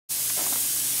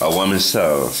A woman's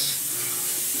toes.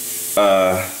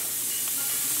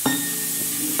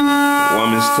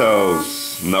 Woman's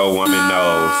toes. No woman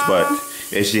knows, but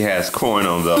if she has corn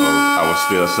on those, I will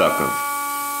still suck them.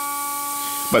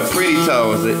 But pretty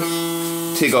toes,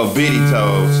 tickle bitty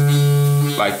toes,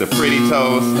 like the pretty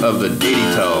toes of the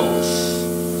ditty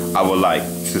toes, I would like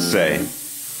to say.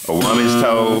 A woman's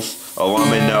toes, a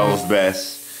woman knows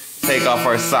best. Take off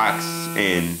her socks,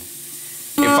 and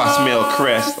if I smell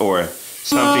crest or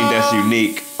something that's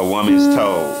unique, a woman's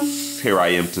toes, here I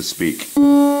am to speak.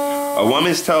 A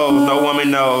woman's toes, no woman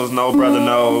knows, no brother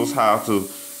knows how to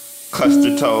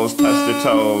cluster toes, touch the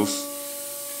toes.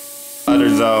 Other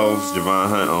Zoes, JAVON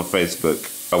Hunt on Facebook.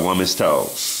 A woman's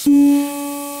toes.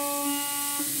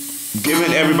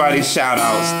 Giving everybody shout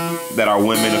outs that are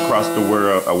women across the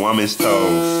world. A woman's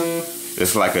toes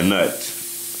is like a nut.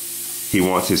 He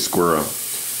wants his squirrel.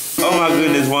 Oh my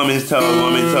goodness, woman's toes,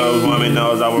 woman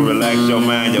knows. I will relax your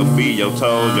mind, your feet, your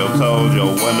toes, your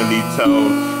womanly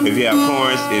toes. If you have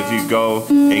corns, if you go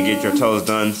and get your toes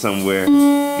done somewhere,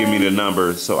 give me the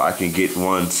number so I can get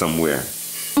one somewhere.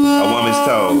 A Woman's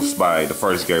Toes by the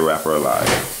first gay rapper alive.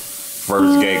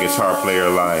 First gay guitar player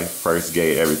alive. First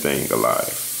gay everything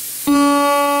alive.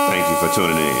 Thank you for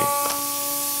tuning in.